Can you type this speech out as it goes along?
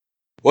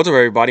What's up,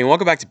 everybody, and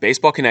welcome back to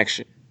Baseball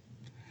Connection.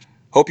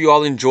 Hope you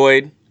all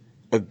enjoyed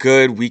a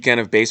good weekend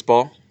of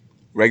baseball,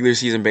 regular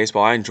season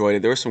baseball. I enjoyed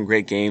it. There were some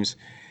great games.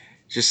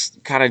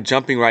 Just kind of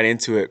jumping right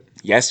into it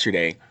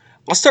yesterday.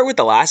 I'll start with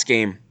the last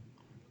game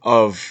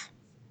of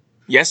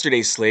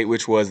yesterday's slate,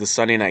 which was the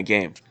Sunday night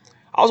game.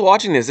 I was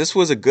watching this. This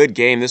was a good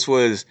game. This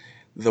was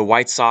the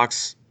White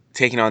Sox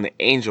taking on the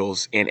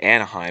Angels in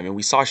Anaheim, and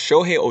we saw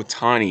Shohei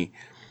Ohtani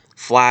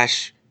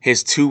flash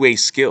his two-way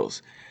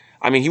skills.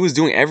 I mean, he was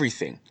doing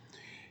everything.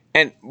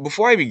 And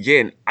before I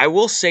begin, I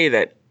will say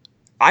that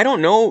I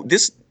don't know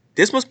this.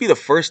 This must be the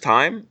first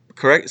time.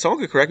 Correct. Someone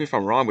could correct me if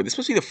I'm wrong, but this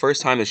must be the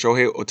first time that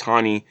Shohei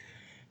Ohtani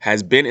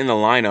has been in the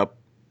lineup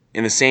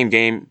in the same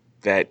game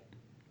that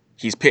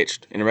he's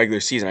pitched in a regular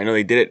season. I know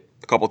they did it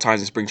a couple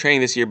times in spring training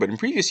this year, but in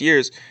previous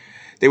years,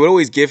 they would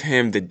always give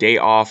him the day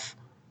off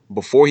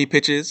before he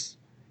pitches.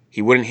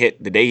 He wouldn't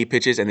hit the day he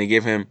pitches, and they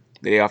give him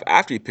the day off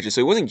after he pitches.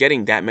 So he wasn't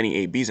getting that many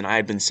ABs. And I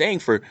had been saying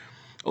for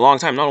a long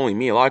time, not only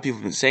me, a lot of people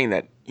have been saying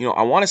that,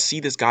 I want to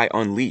see this guy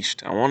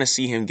unleashed. I want to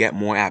see him get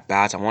more at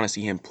bats. I want to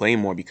see him play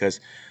more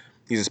because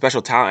he's a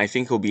special talent. I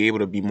think he'll be able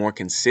to be more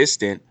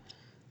consistent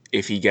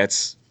if he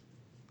gets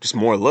just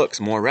more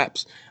looks, more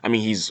reps. I mean,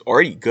 he's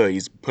already good.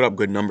 He's put up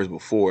good numbers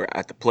before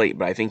at the plate,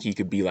 but I think he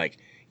could be like,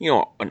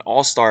 an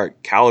all-star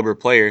caliber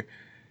player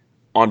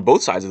on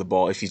both sides of the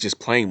ball if he's just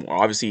playing more.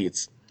 Obviously,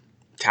 it's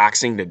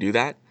taxing to do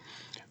that,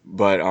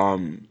 but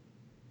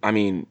I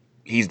mean,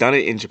 he's done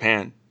it in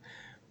Japan.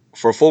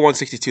 For a full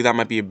 162, that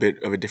might be a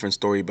bit of a different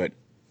story, but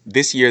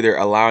this year they're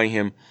allowing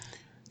him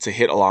to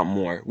hit a lot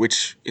more,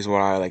 which is what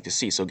I like to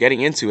see. So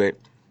getting into it,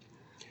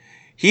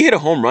 he hit a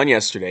home run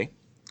yesterday,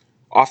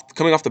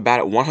 coming off the bat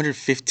at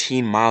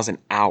 115 miles an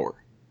hour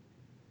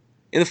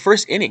in the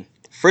first inning.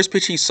 First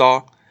pitch he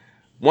saw,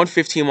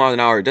 115 miles an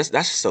hour. That's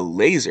just a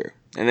laser.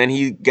 And then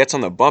he gets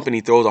on the bump and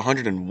he throws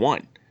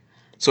 101.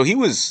 So he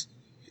was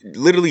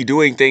literally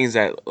doing things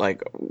that,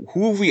 like,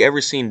 who have we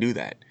ever seen do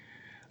that?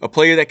 A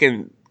player that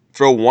can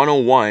throw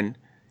 101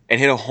 and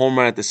hit a home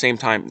run at the same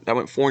time. That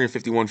went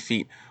 451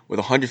 feet with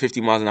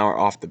 150 miles an hour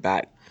off the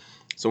bat.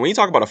 So when you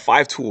talk about a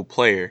five-tool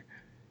player,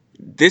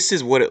 this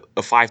is what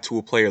a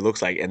five-tool player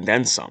looks like, and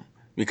then some.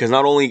 Because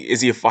not only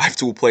is he a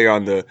five-tool player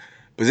on the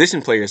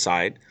position player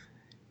side,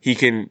 he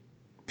can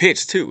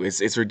pitch too.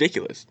 It's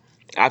ridiculous.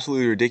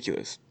 Absolutely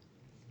ridiculous.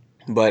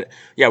 But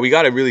yeah, we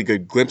got a really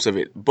good glimpse of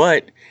it.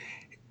 But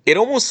it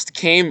almost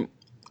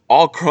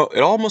all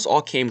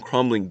came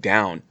crumbling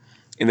down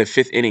in the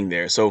fifth inning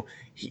there. So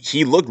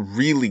he looked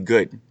really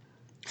good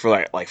for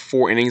like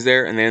 4 innings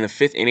there, and then in the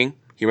fifth inning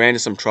he ran into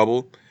some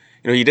trouble.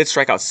 He did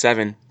strike out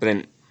 7, but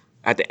then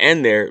at the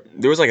end there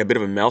was like a bit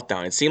of a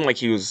meltdown. It seemed like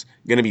he was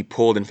gonna be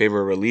pulled in favor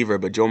of a reliever,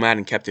 but Joe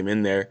Madden kept him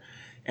in there.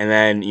 And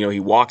then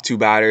he walked 2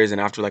 batters, and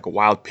after like a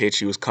wild pitch,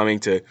 he was coming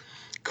to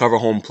cover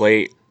home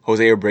plate.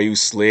 Jose Abreu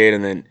slid,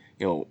 and then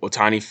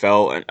Ohtani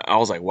fell, and I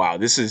was like, wow,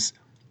 this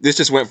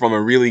just went from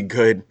a really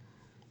good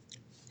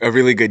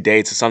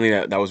day to something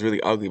that was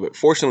really ugly. But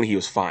fortunately, he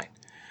was fine.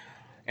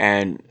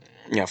 And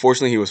yeah,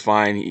 fortunately, he was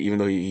fine, even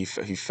though he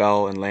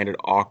fell and landed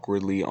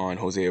awkwardly on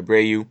Jose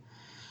Abreu.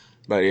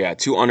 But yeah,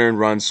 2 unearned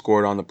runs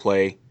scored on the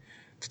play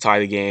to tie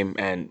the game,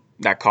 and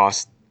that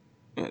cost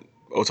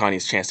Ohtani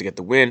his chance to get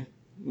the win.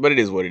 But it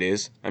is what it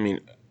is. I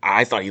mean,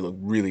 I thought he looked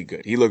really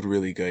good. He looked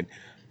really good,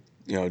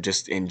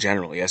 just in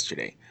general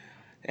yesterday.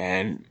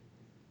 And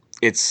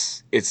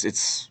it's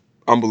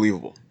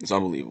unbelievable. It's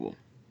unbelievable.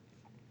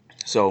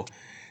 So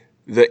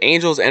the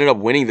Angels ended up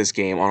winning this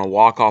game on a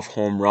walk-off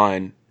home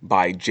run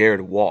by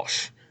Jared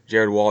Walsh.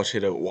 Jared Walsh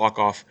hit a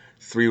walk-off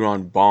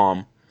 3-run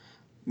bomb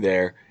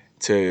there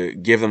to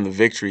give them the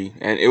victory,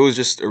 and it was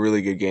just a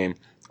really good game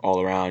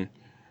all around.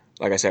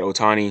 Like I said,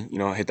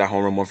 Ohtani, hit that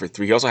home run 1 for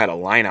 3. He also had a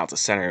line out to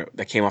center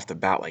that came off the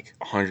bat like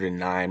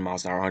 109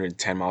 miles an hour,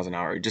 110 miles an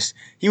hour.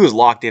 He was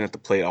locked in at the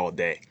plate all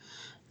day.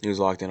 He was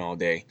locked in all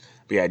day.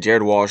 But yeah,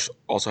 Jared Walsh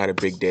also had a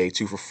big day,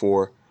 2 for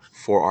 4,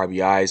 4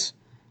 RBIs,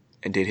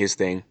 and did his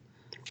thing.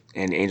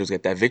 And the Angels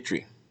get that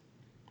victory.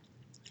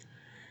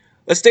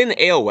 Let's stay in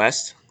the AL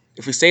West.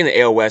 If we stay in the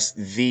AL West,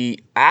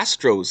 the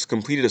Astros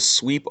completed a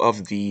sweep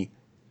of the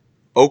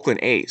Oakland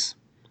A's.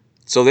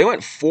 So they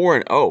went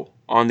 4-0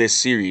 on this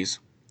series.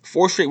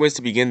 4 straight wins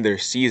to begin their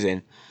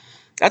season.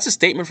 That's a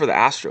statement for the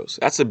Astros.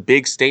 That's a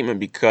big statement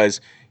because,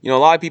 a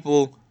lot of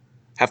people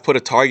have put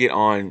a target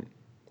on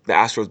the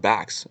Astros'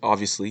 backs,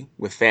 obviously.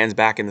 With fans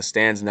back in the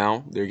stands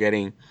now, they're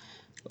getting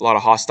a lot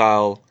of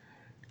hostile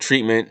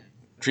treatments,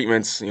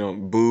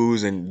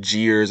 boos and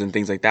jeers and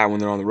things like that when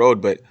they're on the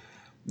road. But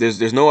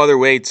there's no other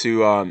way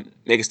to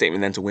make a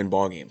statement than to win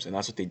ball games, and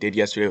that's what they did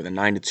yesterday with a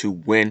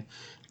 9-2 win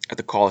at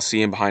the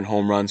Coliseum behind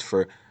home runs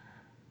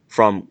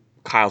from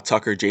Kyle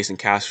Tucker, Jason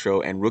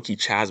Castro, and rookie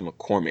Chas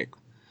McCormick.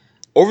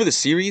 Over the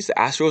series, the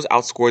Astros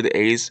outscored the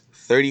A's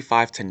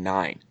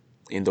 35-9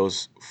 in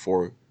those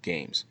 4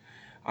 games.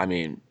 I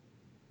mean,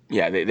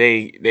 yeah,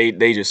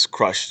 they just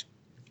crushed,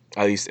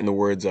 at least in the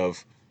words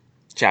of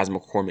Chas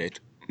McCormick,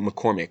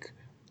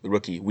 the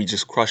rookie, we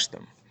just crushed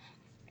them.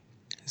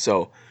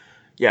 So,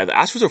 yeah, the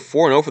Astros are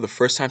 4-0 for the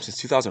first time since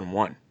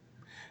 2001.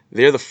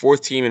 They're the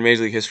fourth team in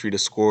Major League history to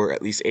score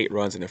at least 8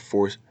 runs in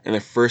their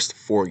first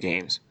 4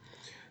 games.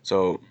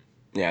 So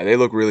yeah, they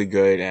look really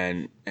good,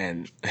 and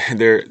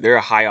they're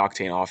a high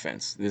octane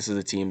offense. This is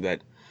a team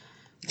that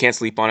you can't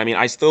sleep on. I mean,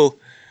 I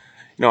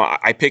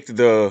picked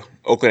the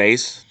Oakland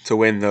A's to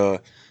win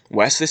the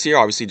West this year.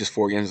 Obviously, just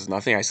 4 games is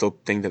nothing. I still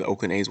think that the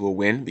Oakland A's will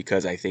win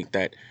because I think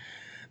that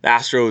the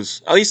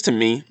Astros, at least to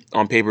me,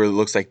 on paper, it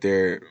looks like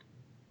they're.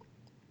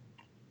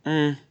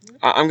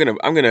 I'm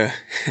gonna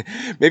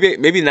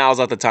maybe now's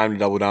not the time to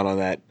double down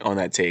on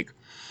that take.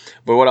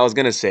 But what I was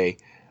gonna say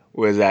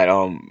was that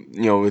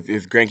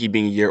with Greinke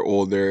being a year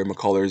older,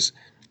 McCullers,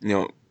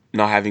 not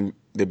having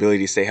the ability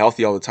to stay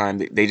healthy all the time,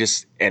 they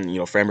just, and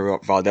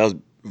Framber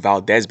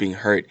Valdez being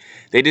hurt,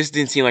 they just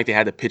didn't seem like they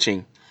had the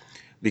pitching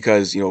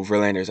because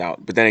Verlander's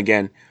out. But then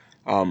again,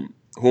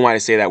 who am I to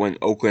say that when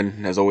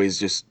Oakland has always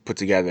just put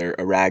together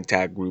a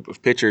ragtag group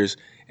of pitchers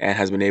and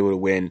has been able to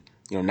win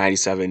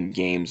 97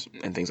 games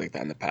and things like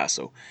that in the past.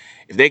 So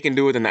if they can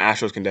do it, then the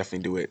Astros can definitely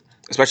do it,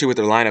 especially with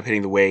their lineup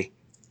hitting the way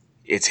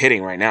it's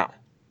hitting right now.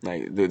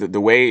 Like the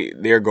way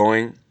they're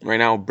going right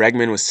now,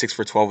 Bregman was 6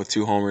 for 12 with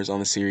 2 homers on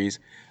the series.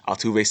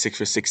 Altuve 6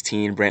 for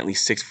 16. Brantley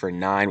 6 for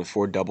 9 with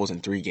 4 doubles in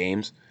 3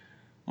 games.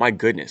 My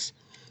goodness.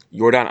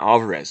 Yordan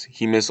Alvarez,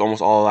 he missed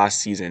almost all last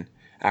season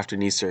after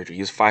knee surgery.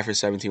 He was 5 for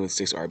 17 with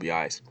 6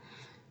 RBIs.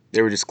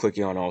 They were just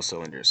clicking on all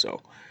cylinders.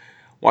 So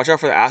watch out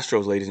for the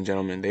Astros, ladies and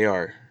gentlemen.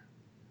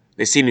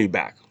 They seem to be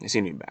back. They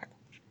seem to be back.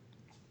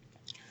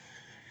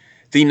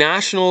 The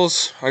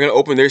Nationals are going to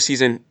open their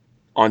season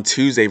on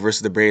Tuesday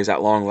versus the Braves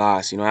at long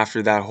last.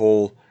 After that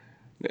whole,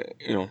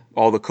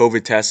 all the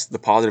COVID tests, the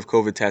positive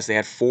COVID tests, they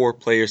had 4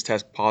 players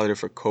test positive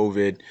for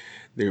COVID.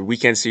 Their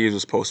weekend series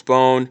was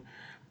postponed.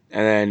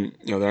 And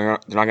then, they're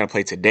not going to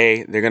play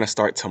today. They're going to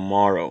start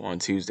tomorrow on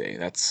Tuesday.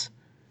 That's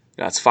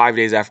 5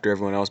 days after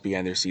everyone else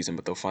began their season,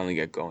 but they'll finally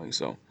get going.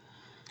 So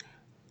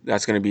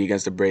that's going to be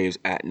against the Braves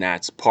at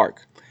Nats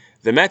Park.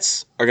 The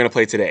Mets are going to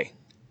play today.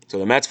 So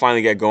the Mets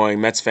finally get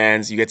going. Mets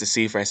fans, you get to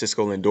see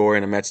Francisco Lindor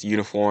in a Mets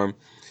uniform.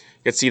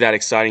 You get to see that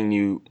exciting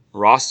new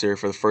roster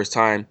for the first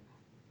time.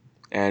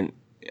 And,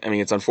 I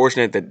mean, it's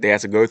unfortunate that they had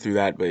to go through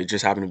that, but it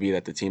just happened to be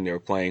that the team they were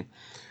playing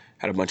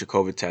had a bunch of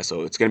COVID tests.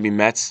 So it's going to be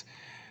Mets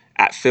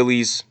at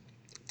Phillies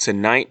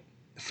tonight.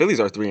 The Phillies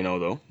are 3-0,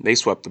 though. They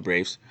swept the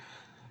Braves.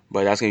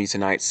 But that's going to be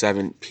tonight,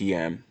 7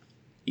 p.m.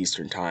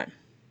 Eastern Time.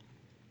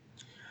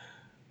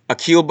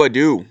 Akil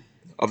Baddoo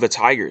of the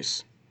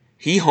Tigers.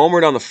 He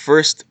homered on the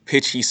first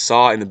pitch he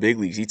saw in the big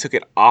leagues. He took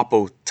it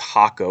oppo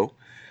taco.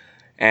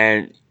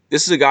 And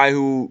this is a guy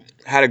who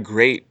had a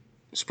great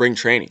spring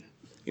training.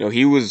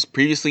 He was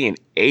previously an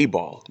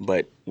A-ball,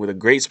 but with a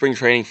great spring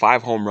training,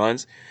 5 home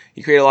runs,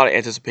 he created a lot of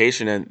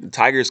anticipation, and the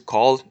Tigers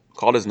called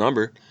his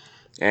number,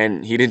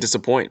 and he didn't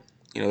disappoint.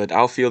 The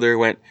outfielder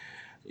went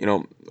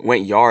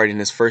yard in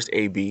his first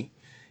AB,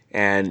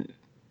 and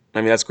I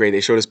mean that's great. They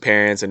showed his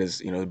parents and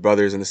his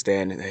brothers in the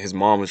stand, and his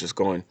mom was just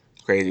going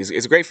crazy.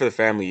 It's great for the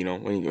family,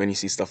 when you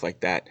see stuff like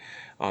that.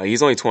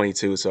 He's only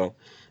 22, so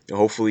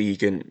hopefully he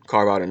can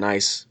carve out a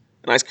nice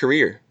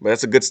career. But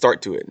that's a good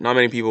start to it. Not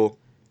many people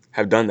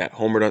have done that.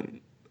 Homered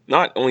on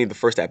not only the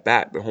first at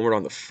bat, but homered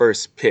on the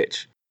first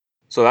pitch.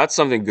 So that's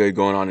something good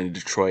going on in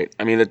Detroit.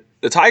 I mean,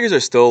 the Tigers are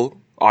still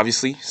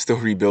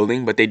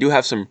rebuilding, but they do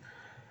have some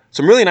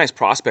really nice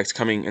prospects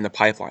coming in the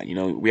pipeline.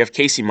 We have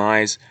Casey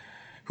Mize,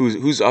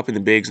 who's up in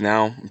the bigs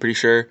now. I'm pretty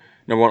sure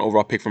number 1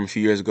 overall pick from a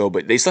few years ago,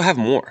 but they still have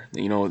more.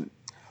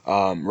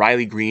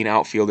 Riley Green,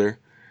 outfielder,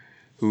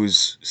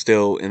 who's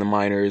still in the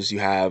minors.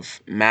 You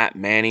have Matt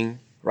Manning,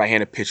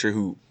 right-handed pitcher,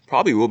 who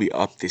probably will be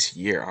up this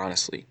year.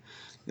 Honestly,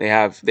 they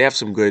have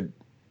some good.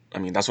 I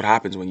mean, that's what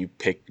happens when you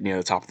pick near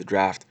the top of the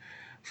draft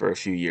for a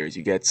few years.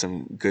 You get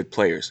some good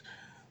players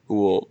who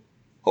will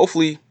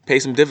hopefully pay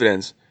some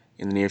dividends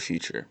in the near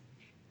future.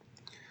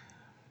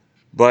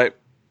 But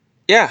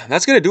yeah,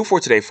 that's going to do for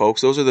today,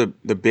 folks. Those are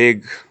the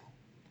big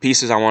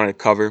pieces I wanted to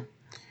cover.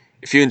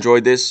 If you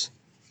enjoyed this,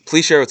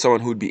 please share with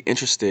someone who would be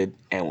interested,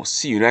 and we'll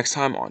see you next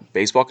time on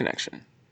Baseball Connection.